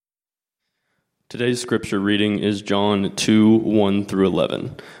Today's scripture reading is John 2, 1 through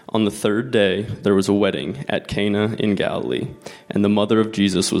 11. On the third day, there was a wedding at Cana in Galilee, and the mother of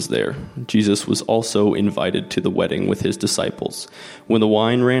Jesus was there. Jesus was also invited to the wedding with his disciples. When the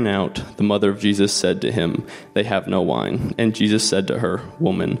wine ran out, the mother of Jesus said to him, "They have no wine." And Jesus said to her,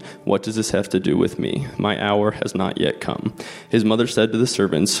 "Woman, what does this have to do with me? My hour has not yet come." His mother said to the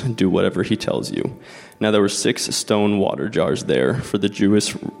servants, "Do whatever he tells you." Now there were 6 stone water jars there for the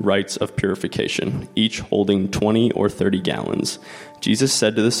Jewish rites of purification, each holding 20 or 30 gallons. Jesus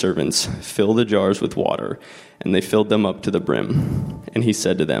said to the servants, "Fill the jars with water," and they filled them up to the brim. And he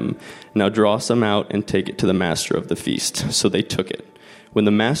said to them, "Now draw some out and take it to the master of the feast." So they took it. When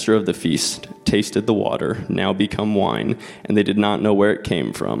the master of the feast tasted the water, now become wine, and they did not know where it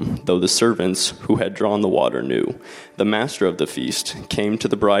came from, though the servants who had drawn the water knew. The master of the feast came to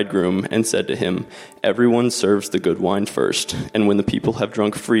the bridegroom and said to him, "Everyone serves the good wine first, and when the people have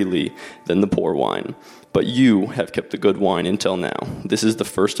drunk freely, then the poor wine. But you have kept the good wine until now." This is the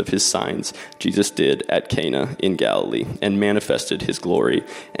first of his signs Jesus did at Cana in Galilee, and manifested his glory,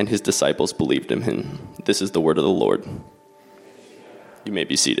 and his disciples believed in him. This is the word of the Lord. You may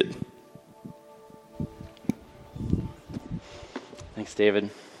be seated. Thanks, David.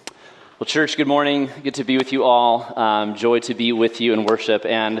 Well, church, good morning. Good to be with you all. Joy to be with you in worship.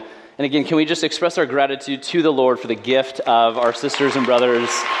 And again, can we just express our gratitude to the Lord for the gift of our sisters and brothers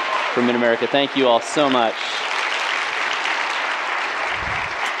from Mid-America. Thank you all so much.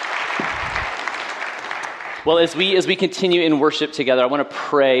 Well, as we continue in worship together, I want to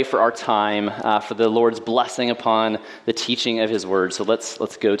pray for our time, for the Lord's blessing upon the teaching of his word. So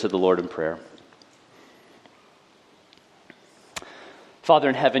let's go to the Lord in prayer. Father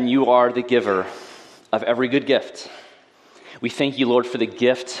in heaven, you are the giver of every good gift. We thank you, Lord, for the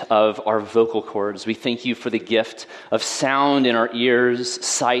gift of our vocal cords. We thank you for the gift of sound in our ears,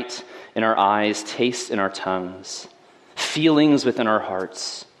 sight in our eyes, taste in our tongues, feelings within our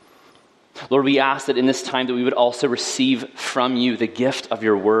hearts. Lord, we ask that in this time that we would also receive from you the gift of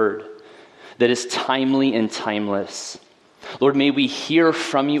your word that is timely and timeless. Lord, may we hear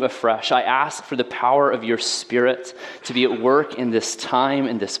from you afresh. I ask for the power of your Spirit to be at work in this time,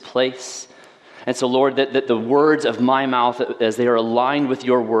 in this place. And so, Lord, that the words of my mouth, as they are aligned with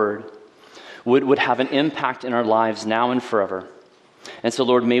your word, would have an impact in our lives now and forever. And so,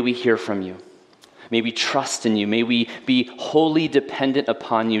 Lord, may we hear from you. May we trust in you. May we be wholly dependent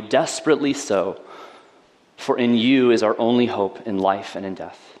upon you, desperately so. For in you is our only hope in life and in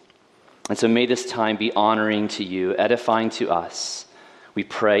death. And so may this time be honoring to you, edifying to us. We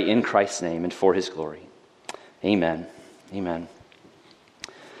pray in Christ's name and for his glory. Amen. Amen.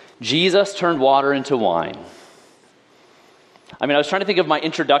 Jesus turned water into wine. I was trying to think of my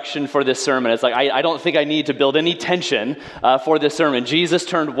introduction for this sermon. It's like, I don't think I need to build any tension for this sermon. Jesus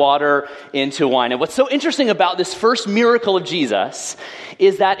turned water into wine. And what's so interesting about this first miracle of Jesus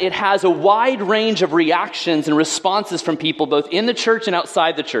is that it has a wide range of reactions and responses from people, both in the church and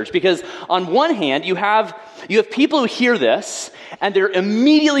outside the church. Because on one hand, you have people who hear this, and they're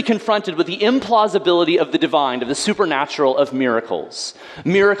immediately confronted with the implausibility of the divine, of the supernatural, of miracles.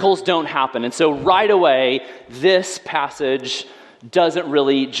 Miracles don't happen. And so right away, this passage doesn't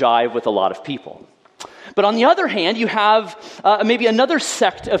really jive with a lot of people. But on the other hand, you have maybe another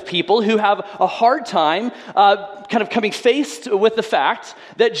sect of people who have a hard time kind of coming faced with the fact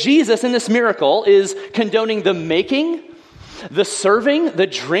that Jesus in this miracle is condoning the making, the serving, the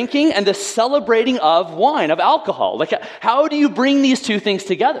drinking, and the celebrating of wine, of alcohol. Like, how do you bring these two things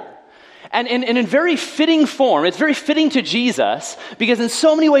together? And in very fitting form, it's very fitting to Jesus, because in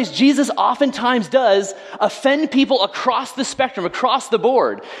so many ways, Jesus oftentimes does offend people across the spectrum, across the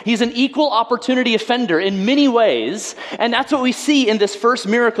board. He's an equal opportunity offender in many ways, and that's what we see in this first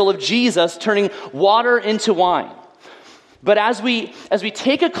miracle of Jesus turning water into wine. But as we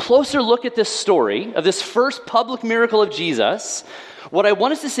take a closer look at this story of this first public miracle of Jesus, what I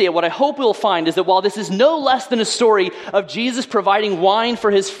want us to see, and what I hope we'll find, is that while this is no less than a story of Jesus providing wine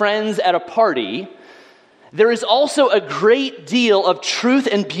for his friends at a party, there is also a great deal of truth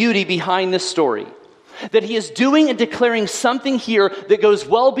and beauty behind this story. That he is doing and declaring something here that goes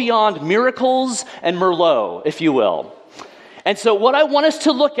well beyond miracles and Merlot, if you will. And so what I want us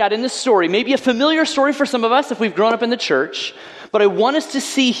to look at in this story, maybe a familiar story for some of us if we've grown up in the church, but I want us to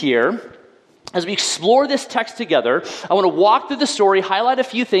see here, as we explore this text together, I want to walk through the story, highlight a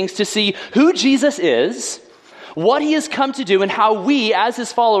few things to see who Jesus is, what he has come to do, and how we, as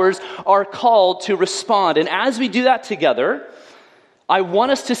his followers, are called to respond. And as we do that together, I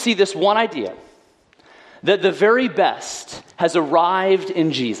want us to see this one idea, that the very best has arrived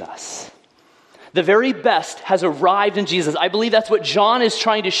in Jesus. The very best has arrived in Jesus. I believe that's what John is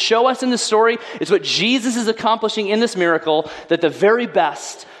trying to show us in this story. It's what Jesus is accomplishing in this miracle, that the very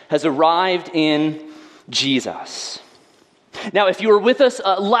best has arrived in Jesus. Now, if you were with us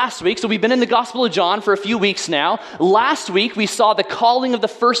last week, so we've been in the Gospel of John for a few weeks now. Last week, we saw the calling of the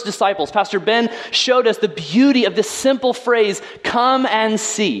first disciples. Pastor Ben showed us the beauty of this simple phrase, come and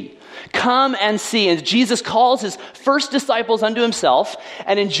see. Come and see. And Jesus calls his first disciples unto himself.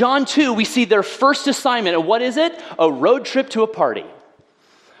 And in John 2, we see their first assignment. And what is it? A road trip to a party.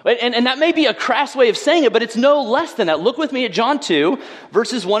 And that may be a crass way of saying it, but it's no less than that. Look with me at John 2,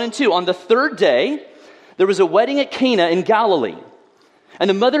 verses 1 and 2. On the third day, there was a wedding at Cana in Galilee, and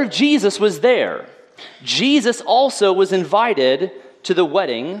the mother of Jesus was there. Jesus also was invited to the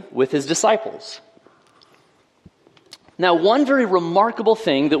wedding with his disciples. Now, one very remarkable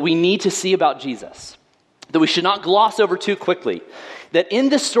thing that we need to see about Jesus, that we should not gloss over too quickly, that in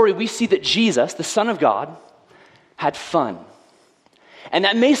this story we see that Jesus, the Son of God, had fun. And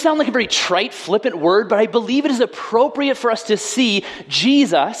that may sound like a very trite, flippant word, but I believe it is appropriate for us to see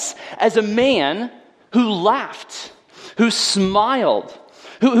Jesus as a man who laughed, who smiled,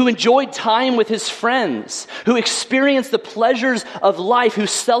 who enjoyed time with his friends, who experienced the pleasures of life, who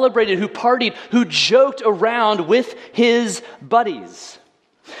celebrated, who partied, who joked around with his buddies.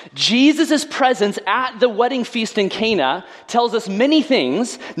 Jesus' presence at the wedding feast in Cana tells us many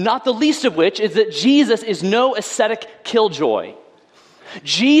things, not the least of which is that Jesus is no ascetic killjoy.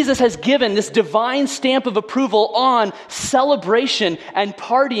 Jesus has given this divine stamp of approval on celebration and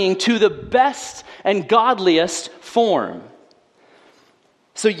partying to the best and godliest form.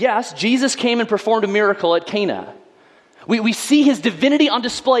 So yes, Jesus came and performed a miracle at Cana. We see his divinity on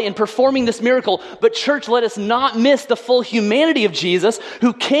display in performing this miracle, but church, let us not miss the full humanity of Jesus,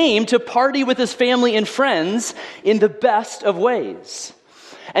 who came to party with his family and friends in the best of ways.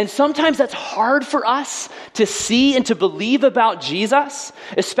 And sometimes that's hard for us to see and to believe about Jesus,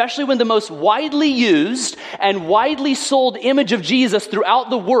 especially when the most widely used and widely sold image of Jesus throughout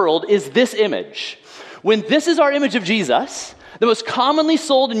the world is this image. When this is our image of Jesus, the most commonly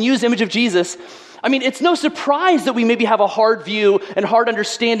sold and used image of Jesus, I mean, it's no surprise that we maybe have a hard view and hard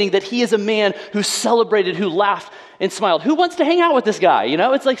understanding that he is a man who celebrated, who laughed and smiled. Who wants to hang out with this guy? You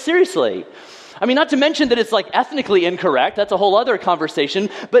know, it's like, seriously. I mean, not to mention that it's like ethnically incorrect. That's a whole other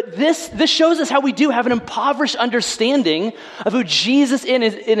conversation. But this shows us how we do have an impoverished understanding of who Jesus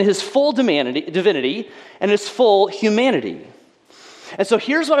is in his full divinity and his full humanity. And so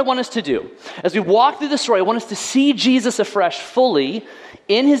here's what I want us to do. As we walk through the story, I want us to see Jesus afresh fully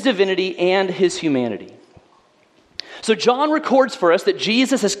in his divinity and his humanity. So John records for us that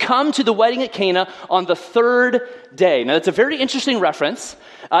Jesus has come to the wedding at Cana on the third day. Now, that's a very interesting reference.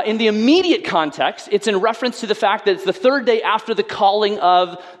 In the immediate context, it's in reference to the fact that it's the third day after the calling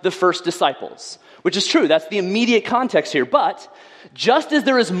of the first disciples, which is true. That's the immediate context here. But just as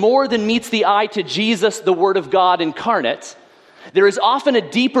there is more than meets the eye to Jesus, the Word of God incarnate, there is often a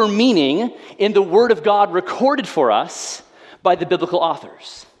deeper meaning in the Word of God recorded for us by the biblical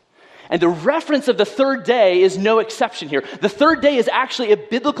authors. And the reference of the third day is no exception here. The third day is actually a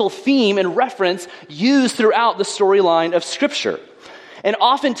biblical theme and reference used throughout the storyline of Scripture. And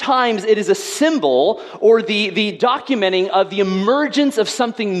oftentimes it is a symbol or the documenting of the emergence of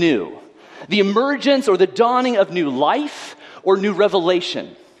something new. The emergence or the dawning of new life or new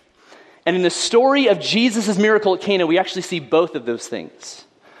revelation. And in the story of Jesus' miracle at Cana, we actually see both of those things.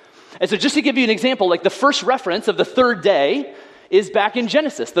 And so just to give you an example, like the first reference of the third day is back in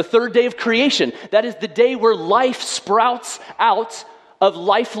Genesis, the third day of creation. That is the day where life sprouts out of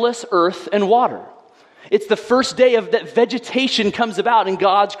lifeless earth and water. It's the first day of that vegetation comes about in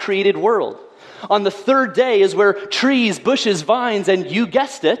God's created world. On the third day is where trees, bushes, vines, and you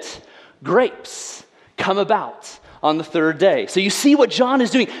guessed it, grapes come about on the third day. So you see what John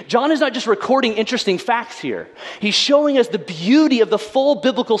is doing. John is not just recording interesting facts here. He's showing us the beauty of the full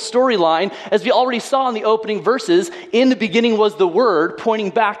biblical storyline, as we already saw in the opening verses. In the beginning was the Word,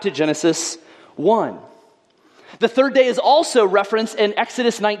 pointing back to Genesis 1. The third day is also referenced in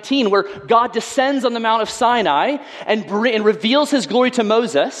Exodus 19, where God descends on the Mount of Sinai and reveals his glory to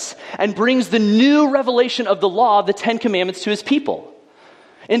Moses and brings the new revelation of the law, the Ten Commandments, to his people.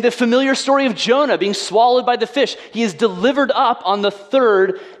 In the familiar story of Jonah being swallowed by the fish, he is delivered up on the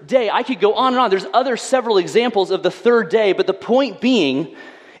third day. I could go on and on. There's several examples of the third day, but the point being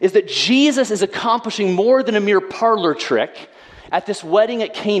is that Jesus is accomplishing more than a mere parlor trick at this wedding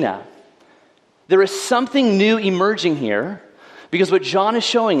at Cana. There is something new emerging here, because what John is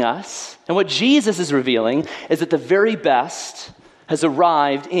showing us and what Jesus is revealing is that the very best has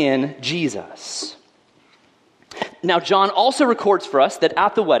arrived in Jesus. Now, John also records for us that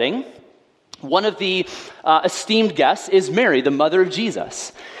at the wedding, One of the esteemed guests is Mary, the mother of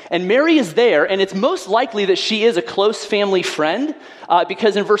Jesus. And Mary is there, and it's most likely that she is a close family friend,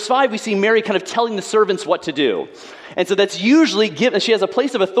 because in verse 5, we see Mary kind of telling the servants what to do. And so that's usually given, she has a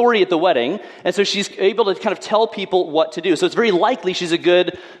place of authority at the wedding, and so she's able to kind of tell people what to do. So it's very likely she's a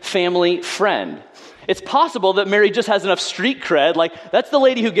good family friend. It's possible that Mary just has enough street cred, like that's the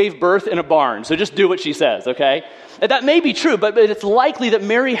lady who gave birth in a barn, so just do what she says, okay? And that may be true, but it's likely that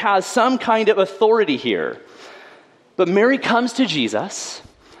Mary has some kind of authority here. But Mary comes to Jesus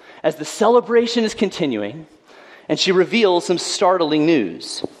as the celebration is continuing, and she reveals some startling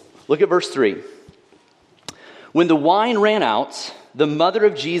news. Look at verse 3. When the wine ran out, the mother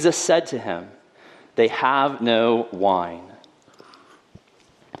of Jesus said to him, "They have no wine."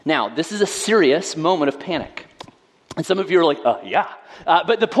 Now, this is a serious moment of panic. And some of you are like, yeah.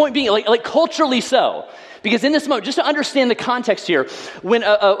 But the point being, like culturally so. Because in this moment, just to understand the context here, when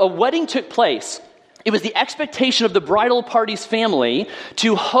a wedding took place, it was the expectation of the bridal party's family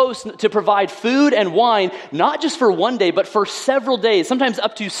to provide food and wine, not just for one day, but for several days, sometimes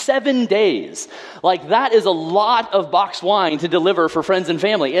up to 7 days. Like that is a lot of boxed wine to deliver for friends and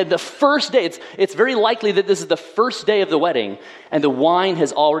family. And the first day, it's very likely that this is the first day of the wedding, and the wine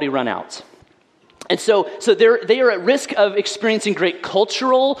has already run out. And so they are at risk of experiencing great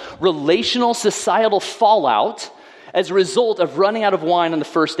cultural, relational, societal fallout as a result of running out of wine on the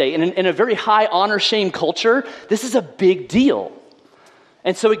first day. And in a very high honor-shame culture, this is a big deal.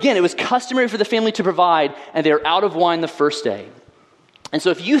 And so again, it was customary for the family to provide, and they're out of wine the first day. And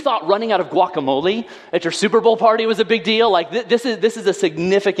so if you thought running out of guacamole at your Super Bowl party was a big deal, like this is a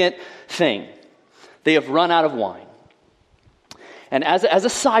significant thing. They have run out of wine. And as a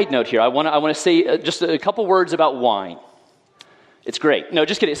side note here, I want to say just a couple words about wine. It's great. No,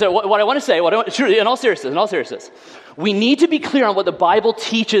 just kidding. So what I want to say, in all seriousness, we need to be clear on what the Bible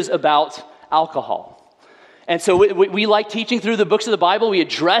teaches about alcohol. And so we like teaching through the books of the Bible. We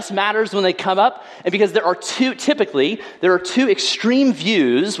address matters when they come up. And because there are two extreme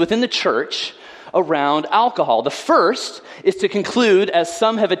views within the church around alcohol. The first is to conclude, as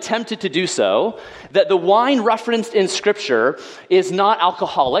some have attempted to do so, that the wine referenced in Scripture is not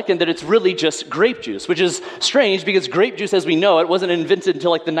alcoholic and that it's really just grape juice, which is strange because grape juice, as we know it, wasn't invented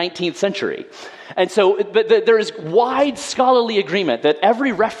until like the 19th century. And so, but there is wide scholarly agreement that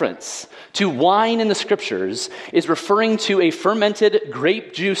every reference to wine in the Scriptures is referring to a fermented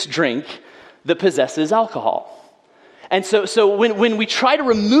grape juice drink that possesses alcohol. And so when we try to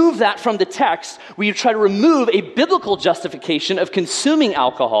remove that from the text, we try to remove a biblical justification of consuming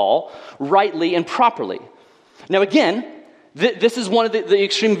alcohol rightly and properly. Now again, this is one of the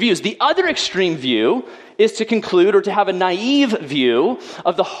extreme views. The other extreme view is to conclude or to have a naive view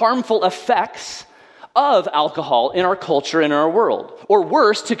of the harmful effects of alcohol in our culture and in our world. Or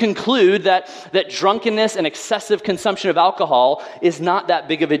worse, to conclude that drunkenness and excessive consumption of alcohol is not that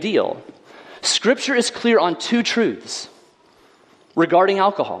big of a deal. Scripture is clear on two truths regarding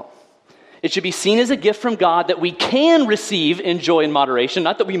alcohol. It should be seen as a gift from God that we can receive in joy and moderation,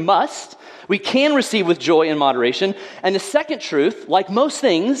 not that we must. We can receive with joy and moderation. And the second truth, like most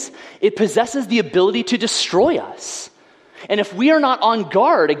things, it possesses the ability to destroy us. And if we are not on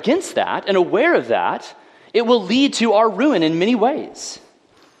guard against that and aware of that, it will lead to our ruin in many ways.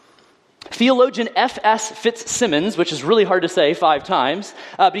 Theologian F.S. Fitzsimmons, which is really hard to say 5 times,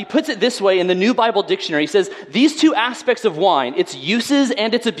 but he puts it this way in the New Bible Dictionary. He says, these two aspects of wine, its uses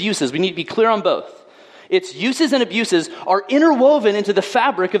and its abuses, we need to be clear on both. Its uses and abuses are interwoven into the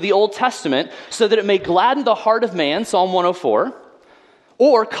fabric of the Old Testament so that it may gladden the heart of man, Psalm 104,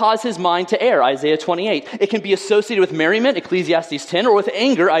 or cause his mind to err, Isaiah 28. It can be associated with merriment, Ecclesiastes 10, or with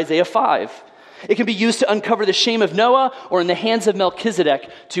anger, Isaiah 5. It can be used to uncover the shame of Noah or in the hands of Melchizedek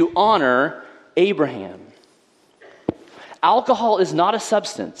to honor Abraham. Alcohol is not a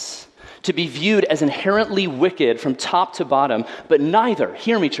substance to be viewed as inherently wicked from top to bottom, but neither,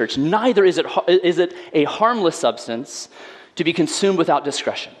 hear me church, neither is it a harmless substance to be consumed without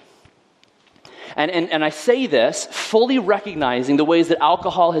discretion. And I say this fully recognizing the ways that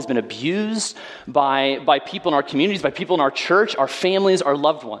alcohol has been abused by people in our communities, by people in our church, our families, our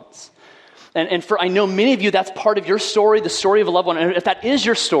loved ones. And for I know many of you, that's part of your story, the story of a loved one. And if that is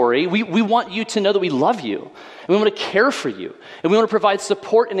your story, we want you to know that we love you. And we want to care for you. And we want to provide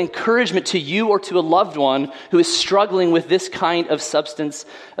support and encouragement to you or to a loved one who is struggling with this kind of substance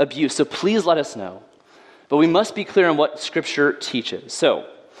abuse. So please let us know. But we must be clear on what Scripture teaches. So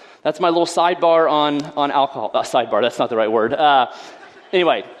that's my little sidebar on alcohol. Sidebar, that's not the right word.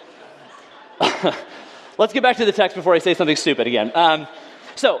 Anyway, let's get back to the text before I say something stupid again.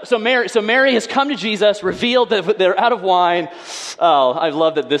 So Mary has come to Jesus, revealed that they're out of wine. Oh, I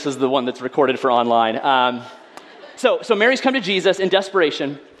love that this is the one that's recorded for online. So Mary's come to Jesus in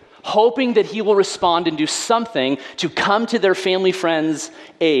desperation, hoping that he will respond and do something to come to their family friends'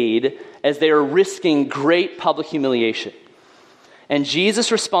 aid as they are risking great public humiliation. And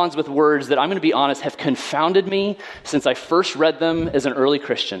Jesus responds with words that, I'm going to be honest, have confounded me since I first read them as an early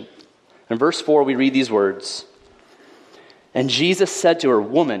Christian. In verse 4, we read these words. And Jesus said to her,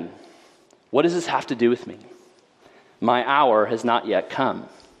 "Woman, what does this have to do with me? My hour has not yet come."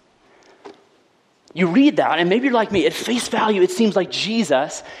 You read that, and maybe you're like me. At face value, it seems like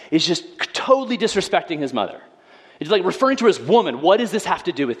Jesus is just totally disrespecting his mother. It's like referring to her as woman. What does this have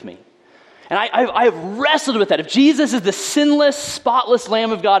to do with me? And I have wrestled with that. If Jesus is the sinless, spotless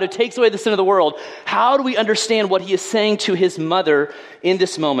Lamb of God who takes away the sin of the world, how do we understand what he is saying to his mother in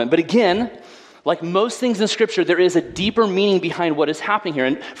this moment? But again, like most things in Scripture, there is a deeper meaning behind what is happening here.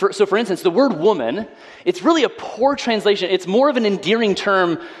 And for instance, the word woman, it's really a poor translation. It's more of an endearing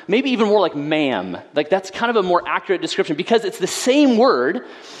term, maybe even more like ma'am. Like that's kind of a more accurate description because it's the same word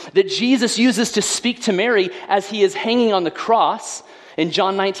that Jesus uses to speak to Mary as he is hanging on the cross in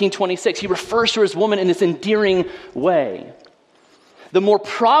John 19:26. He refers to her as woman in this endearing way. The more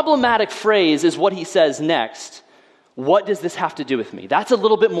problematic phrase is what he says next. What does this have to do with me? That's a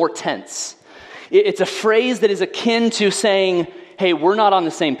little bit more tense. It's a phrase that is akin to saying, hey, we're not on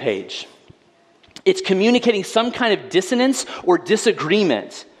the same page. It's communicating some kind of dissonance or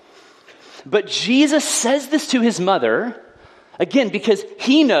disagreement. But Jesus says this to his mother, again, because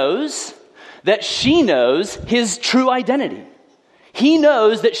he knows that she knows his true identity. He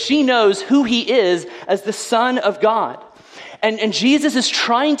knows that she knows who he is as the Son of God. And Jesus is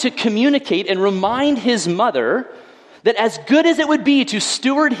trying to communicate and remind his mother that as good as it would be to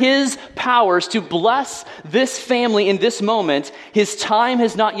steward his powers to bless this family in this moment, his time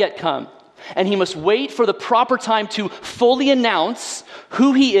has not yet come. And he must wait for the proper time to fully announce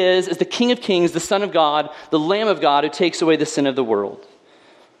who he is as the King of Kings, the Son of God, the Lamb of God who takes away the sin of the world.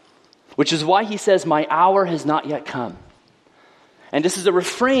 Which is why he says, my hour has not yet come. And this is a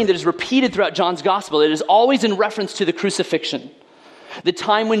refrain that is repeated throughout John's gospel. It is always in reference to the crucifixion. The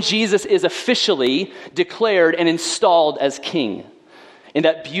time when Jesus is officially declared and installed as king in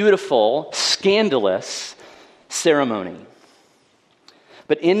that beautiful, scandalous ceremony.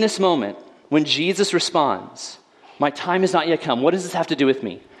 But in this moment, when Jesus responds, my time has not yet come, what does this have to do with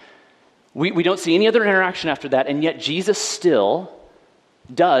me? We don't see any other interaction after that, and yet Jesus still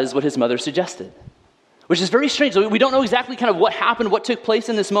does what his mother suggested. Which is very strange. We don't know exactly kind of what happened, what took place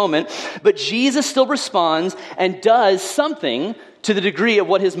in this moment, but Jesus still responds and does something to the degree of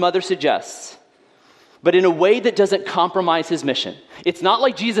what his mother suggests, but in a way that doesn't compromise his mission. It's not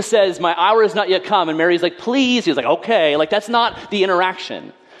like Jesus says, my hour has not yet come, and Mary's like, please. He's like, okay. Like that's not the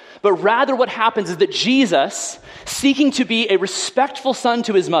interaction. But rather what happens is that Jesus, seeking to be a respectful son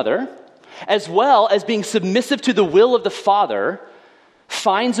to his mother, as well as being submissive to the will of the Father,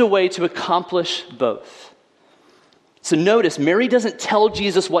 finds a way to accomplish both. So notice, Mary doesn't tell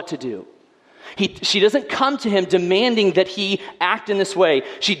Jesus what to do. She doesn't come to him demanding that he act in this way.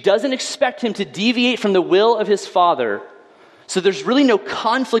 She doesn't expect him to deviate from the will of his Father. So there's really no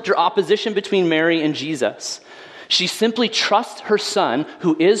conflict or opposition between Mary and Jesus. She simply trusts her son,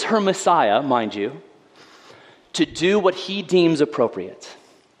 who is her Messiah, mind you, to do what he deems appropriate.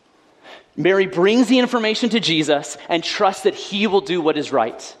 Mary brings the information to Jesus and trusts that he will do what is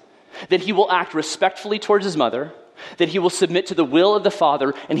right, that he will act respectfully towards his mother, that he will submit to the will of the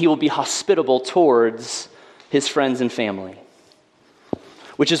Father, and he will be hospitable towards his friends and family.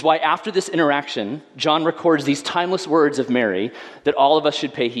 Which is why after this interaction, John records these timeless words of Mary that all of us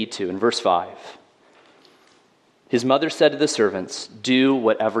should pay heed to in verse 5. His mother said to the servants, do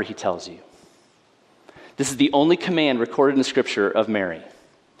whatever he tells you. This is the only command recorded in the Scripture of Mary.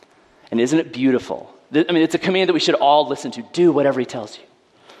 And isn't it beautiful? I mean, it's a command that we should all listen to. Do whatever he tells you.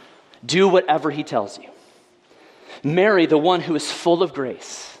 Do whatever he tells you. Mary, the one who is full of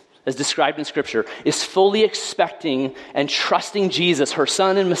grace, as described in Scripture, is fully expecting and trusting Jesus, her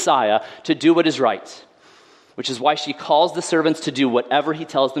son and Messiah, to do what is right, which is why she calls the servants to do whatever he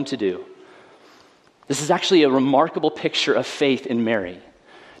tells them to do. This is actually a remarkable picture of faith in Mary.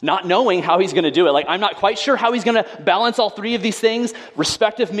 Not knowing how he's going to do it. Like, I'm not quite sure how he's going to balance all three of these things.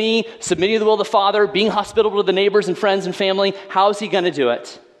 Respect of me, submitting to the will of the Father, being hospitable to the neighbors and friends and family. How is he going to do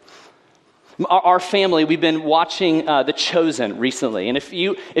it? Our family, we've been watching The Chosen recently. And if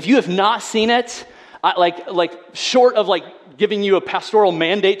you have not seen it, Short of giving you a pastoral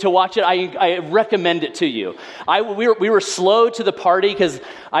mandate to watch it, I recommend it to you. We were slow to the party because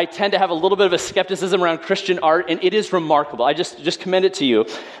I tend to have a little bit of a skepticism around Christian art, and it is remarkable. I just commend it to you.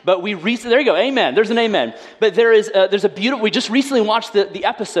 But there you go, amen. There's an amen. But there's a beautiful. We just recently watched the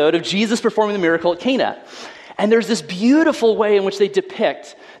episode of Jesus performing the miracle at Cana, and there's this beautiful way in which they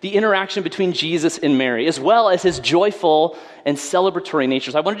depict the interaction between Jesus and Mary, as well as his joyful and celebratory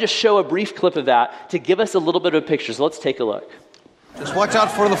nature. So I want to just show a brief clip of that to give us a little bit of a picture. So let's take a look. Just watch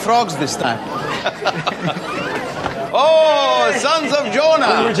out for the frogs this time. Oh, sons of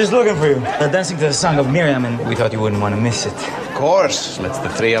Jonah! We were just looking for you. They're dancing to the song of Miriam, and we thought you wouldn't want to miss it. Of course. Let's the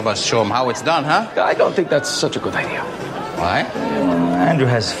three of us show them how it's done, huh? I don't think that's such a good idea. Why? Andrew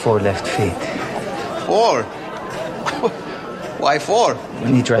has 4 left feet. 4? Why 4?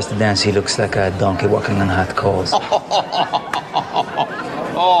 When he tries to dance, he looks like a donkey walking on hot coals.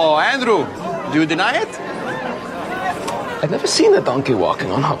 Oh, Andrew, do you deny it? I've never seen a donkey walking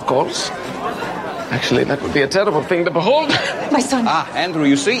on hot coals. Actually, that would be a terrible thing to behold. My son. Andrew,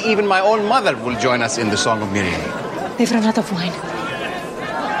 you see, even my own mother will join us in the Song of Miriam. They've run out of wine.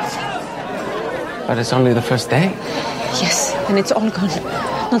 But it's only the first day. Yes, and it's all gone.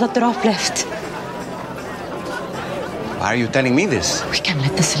 Not a drop left. Why are you telling me this? We can't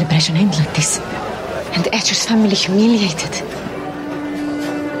let the celebration end like this. And Etcher's family humiliated.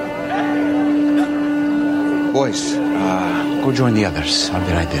 Boys, go join the others. I'll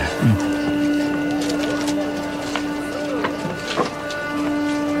be right there.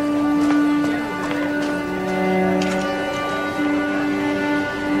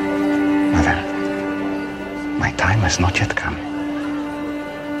 Mother, my time has not yet come.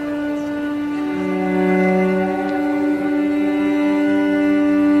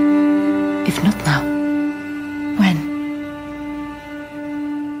 If not now, when?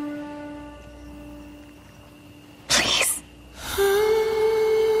 Please.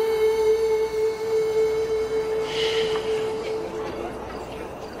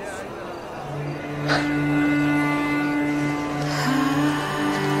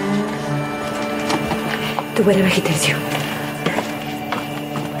 Do whatever he tells you.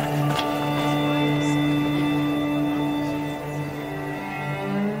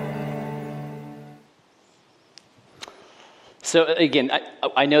 So again,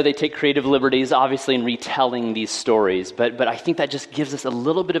 I know they take creative liberties, obviously, in retelling these stories, but I think that just gives us a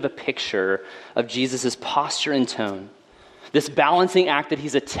little bit of a picture of Jesus' posture and tone. This balancing act that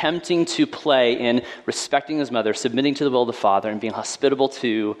he's attempting to play in respecting his mother, submitting to the will of the Father, and being hospitable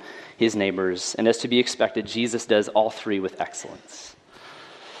to his neighbors. And as to be expected, Jesus does all three with excellence.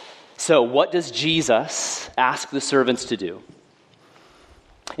 So what does Jesus ask the servants to do?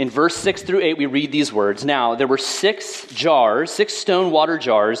 In verse 6 through 8, we read these words. Now, there were 6 stone water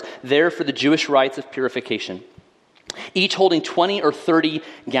jars there for the Jewish rites of purification, each holding 20 or 30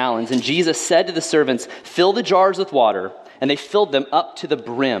 gallons. And Jesus said to the servants, "Fill the jars with water." And they filled them up to the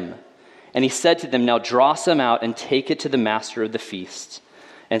brim. And he said to them, "Now draw some out and take it to the master of the feast."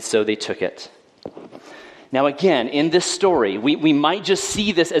 And so they took it. Now again, in this story, we might just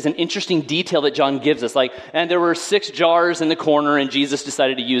see this as an interesting detail that John gives us. And there were 6 jars in the corner, and Jesus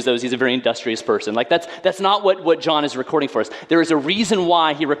decided to use those. He's a very industrious person. That's not what John is recording for us. There is a reason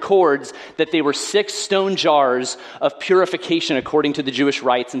why he records that they were 6 stone jars of purification according to the Jewish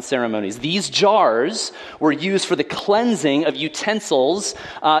rites and ceremonies. These jars were used for the cleansing of utensils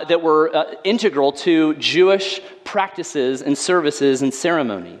that were integral to Jewish practices and services and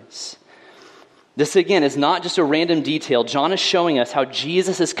ceremonies. This, again, is not just a random detail. John is showing us how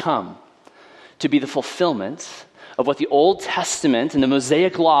Jesus has come to be the fulfillment of what the Old Testament and the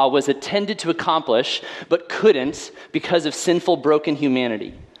Mosaic Law was intended to accomplish, but couldn't because of sinful, broken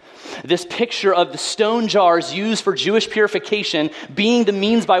humanity. This picture of the stone jars used for Jewish purification being the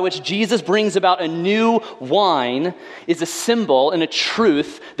means by which Jesus brings about a new wine is a symbol and a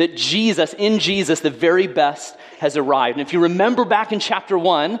truth that in Jesus, the very best has arrived. And if you remember back in chapter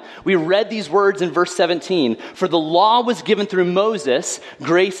 1, we read these words in verse 17. For the law was given through Moses,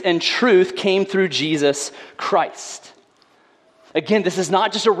 grace and truth came through Jesus Christ. Again, this is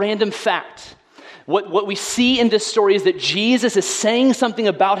not just a random fact. What we see in this story is that Jesus is saying something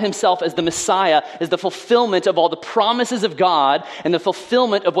about himself as the Messiah, as the fulfillment of all the promises of God and the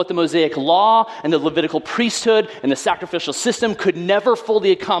fulfillment of what the Mosaic Law and the Levitical priesthood and the sacrificial system could never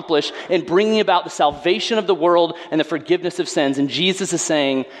fully accomplish in bringing about the salvation of the world and the forgiveness of sins. And Jesus is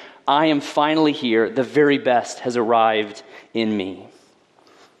saying, I am finally here. The very best has arrived in me.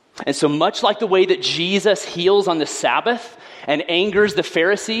 And so much like the way that Jesus heals on the Sabbath and angers the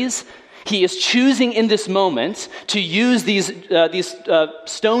Pharisees, He is choosing in this moment to use these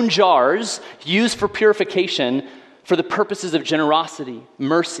stone jars used for purification for the purposes of generosity,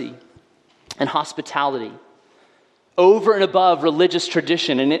 mercy, and hospitality, over and above religious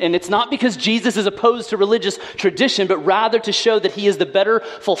tradition. And it's not because Jesus is opposed to religious tradition, but rather to show that he is the better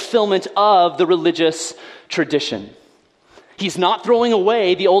fulfillment of the religious tradition. He's not throwing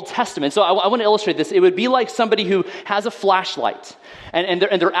away the Old Testament. So I want to illustrate this. It would be like somebody who has a flashlight, and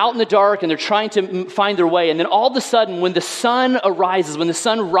they're out in the dark, and they're trying to find their way. And then all of a sudden, when the sun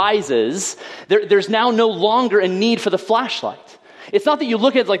rises, there's now no longer a need for the flashlight. It's not that you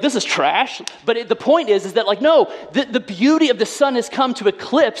look at it like, this is trash, but the point is that, like, no, the beauty of the sun has come to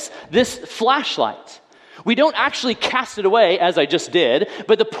eclipse this flashlight. We don't actually cast it away, as I just did,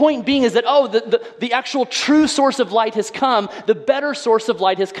 but the point being is that, the actual true source of light has come, the better source of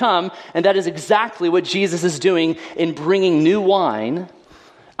light has come, and that is exactly what Jesus is doing in bringing new wine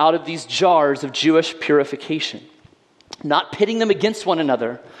out of these jars of Jewish purification. Not pitting them against one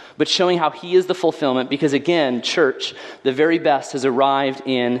another, but showing how he is the fulfillment, because again, church, the very best has arrived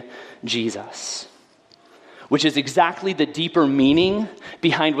in Jesus. Which is exactly the deeper meaning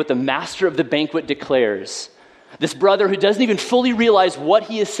behind what the master of the banquet declares. This brother who doesn't even fully realize what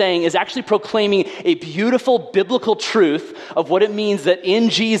he is saying is actually proclaiming a beautiful biblical truth of what it means that in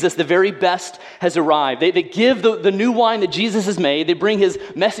Jesus, the very best has arrived. They give the new wine that Jesus has made. They bring his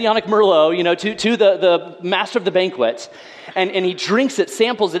Messianic Merlot, to the master of the banquet. And he drinks it,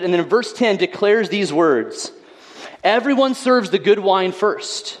 samples it, and then in verse 10 declares these words. Everyone serves the good wine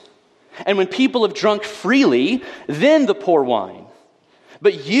first. And when people have drunk freely, then the poor wine.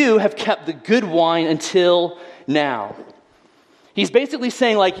 But you have kept the good wine until now. He's basically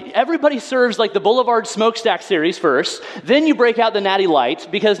saying, like, everybody serves like the Boulevard Smokestack series first, then you break out the Natty Light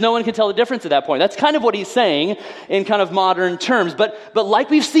because no one can tell the difference at that point. That's kind of what he's saying in kind of modern terms. But like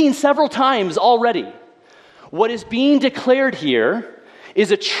we've seen several times already, what is being declared here is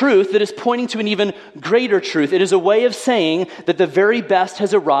a truth that is pointing to an even greater truth. It is a way of saying that the very best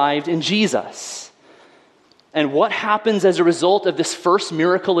has arrived in Jesus. And what happens as a result of this first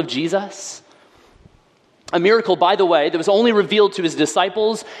miracle of Jesus? A miracle, by the way, that was only revealed to his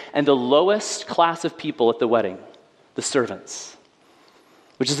disciples and the lowest class of people at the wedding, the servants.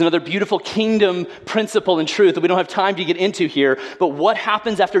 Which is another beautiful kingdom principle and truth that we don't have time to get into here. But what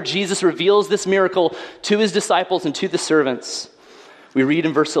happens after Jesus reveals this miracle to his disciples and to the servants? We read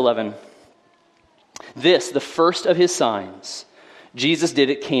in verse 11, this, the first of his signs, Jesus did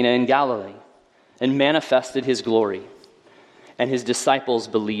at Cana in Galilee and manifested his glory, and his disciples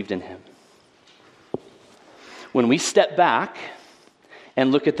believed in him. When we step back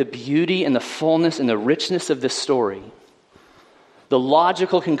and look at the beauty and the fullness and the richness of this story, the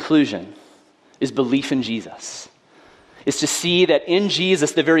logical conclusion is belief in Jesus. Is to see that in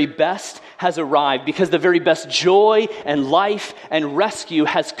Jesus, the very best has arrived because the very best joy and life and rescue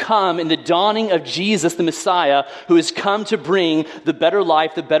has come in the dawning of Jesus, the Messiah, who has come to bring the better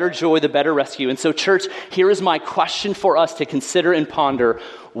life, the better joy, the better rescue. And so, church, here is my question for us to consider and ponder.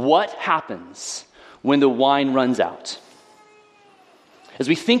 What happens when the wine runs out? As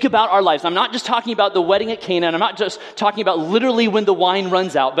we think about our lives, I'm not just talking about the wedding at Cana, and I'm not just talking about literally when the wine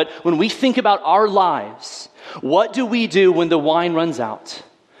runs out, but when we think about our lives, what do we do when the wine runs out?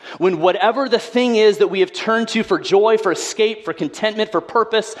 When whatever the thing is that we have turned to for joy, for escape, for contentment, for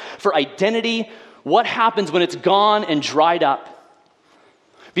purpose, for identity, what happens when it's gone and dried up?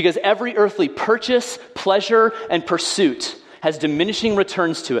 Because every earthly purchase, pleasure, and pursuit has diminishing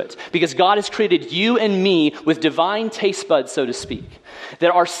returns to it. Because God has created you and me with divine taste buds, so to speak.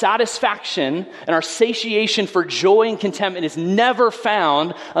 That our satisfaction and our satiation for joy and contentment is never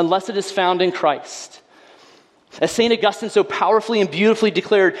found unless it is found in Christ. As St. Augustine so powerfully and beautifully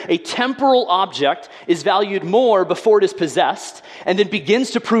declared, a temporal object is valued more before it is possessed and then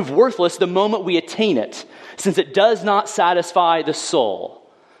begins to prove worthless the moment we attain it, since it does not satisfy the soul.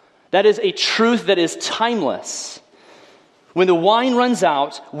 That is a truth that is timeless. When the wine runs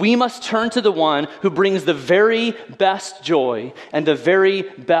out, we must turn to the one who brings the very best joy and the very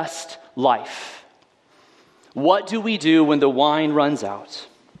best life. What do we do when the wine runs out?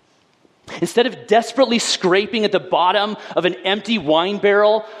 Instead of desperately scraping at the bottom of an empty wine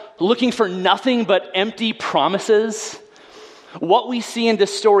barrel, looking for nothing but empty promises, what we see in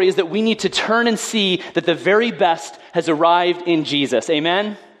this story is that we need to turn and see that the very best has arrived in Jesus.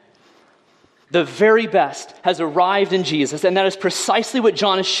 Amen? The very best has arrived in Jesus, and that is precisely what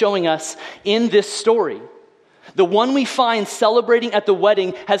John is showing us in this story. The one we find celebrating at the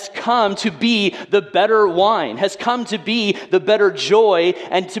wedding has come to be the better wine, has come to be the better joy,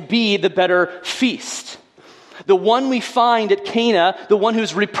 and to be the better feast. The one we find at Cana, the one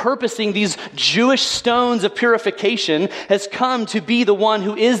who's repurposing these Jewish stones of purification, has come to be the one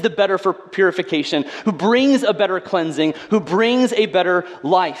who is the better for purification, who brings a better cleansing, who brings a better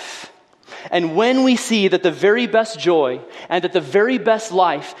life. And when we see that the very best joy and that the very best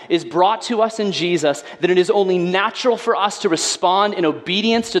life is brought to us in Jesus, then it is only natural for us to respond in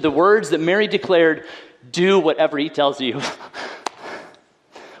obedience to the words that Mary declared, "Do whatever he tells you."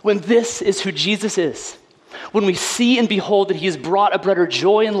 When this is who Jesus is, when we see and behold that he has brought a better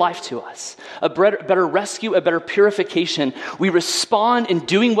joy and life to us, a better rescue, a better purification, we respond in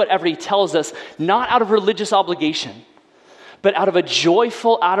doing whatever he tells us, not out of religious obligation, but out of a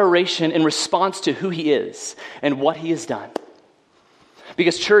joyful adoration in response to who he is and what he has done.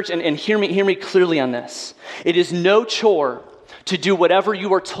 Because church, and hear me clearly on this, it is no chore to do whatever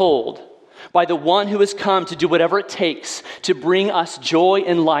you are told by the one who has come to do whatever it takes to bring us joy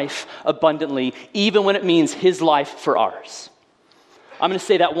and life abundantly, even when it means his life for ours. I'm going to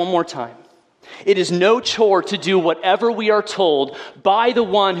say that one more time. It is no chore to do whatever we are told by the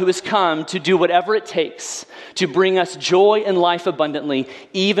one who has come to do whatever it takes to bring us joy and life abundantly,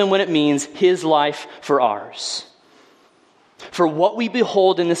 even when it means his life for ours. For what we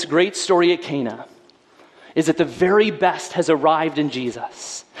behold in this great story at Cana is that the very best has arrived in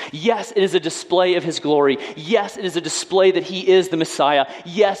Jesus. Yes, it is a display of his glory. Yes, it is a display that he is the Messiah.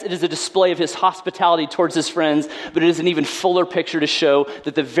 Yes, it is a display of his hospitality towards his friends, but it is an even fuller picture to show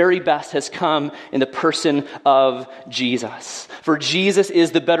that the very best has come in the person of Jesus. For Jesus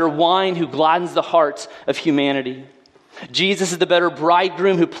is the better wine who gladdens the hearts of humanity. Jesus is the better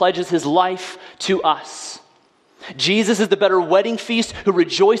bridegroom who pledges his life to us. Jesus is the better wedding feast who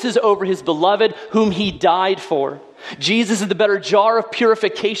rejoices over his beloved whom he died for. Jesus is the better jar of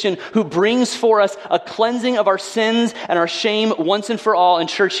purification who brings for us a cleansing of our sins and our shame once and for all. And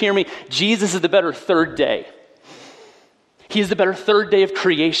church, hear me, Jesus is the better third day. He is the better third day of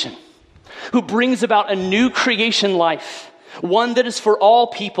creation who brings about a new creation life, one that is for all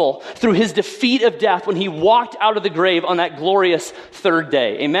people through his defeat of death when he walked out of the grave on that glorious third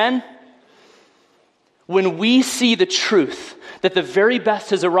day. Amen? When we see the truth that the very best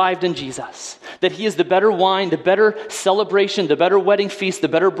has arrived in Jesus, that he is the better wine, the better celebration, the better wedding feast, the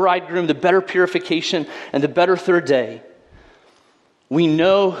better bridegroom, the better purification, and the better third day, we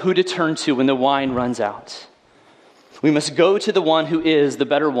know who to turn to when the wine runs out. We must go to the one who is the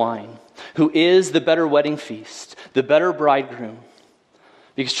better wine, who is the better wedding feast, the better bridegroom.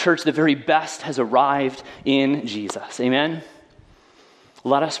 Because church, the very best has arrived in Jesus. Amen?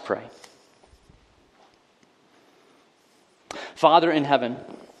 Let us pray. Father in heaven,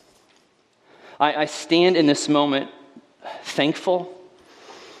 I stand in this moment thankful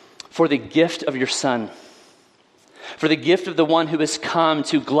for the gift of your Son, for the gift of the one who has come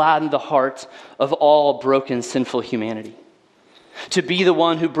to gladden the heart of all broken, sinful humanity, to be the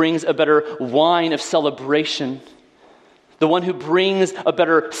one who brings a better wine of celebration, the one who brings a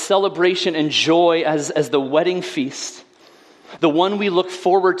better celebration and joy as the wedding feast, the one we look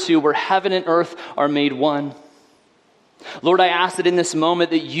forward to where heaven and earth are made one. Lord, I ask that in this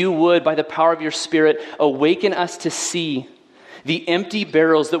moment that you would, by the power of your Spirit, awaken us to see the empty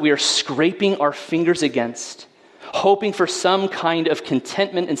barrels that we are scraping our fingers against, hoping for some kind of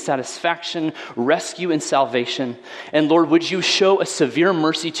contentment and satisfaction, rescue and salvation. And Lord, would you show a severe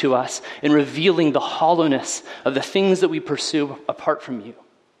mercy to us in revealing the hollowness of the things that we pursue apart from you,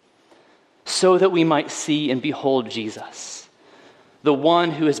 so that we might see and behold Jesus, the one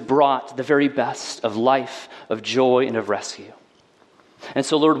who has brought the very best of life, of joy, and of rescue. And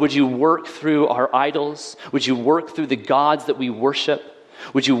so, Lord, would you work through our idols? Would you work through the gods that we worship?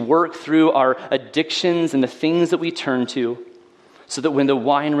 Would you work through our addictions and the things that we turn to, so that when the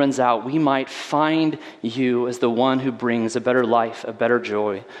wine runs out, we might find you as the one who brings a better life, a better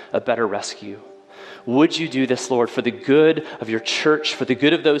joy, a better rescue. Would you do this, Lord, for the good of your church, for the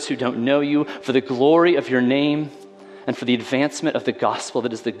good of those who don't know you, for the glory of your name, and for the advancement of the gospel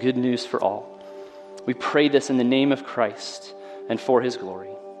that is the good news for all. We pray this in the name of Christ and for his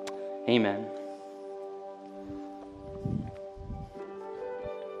glory. Amen.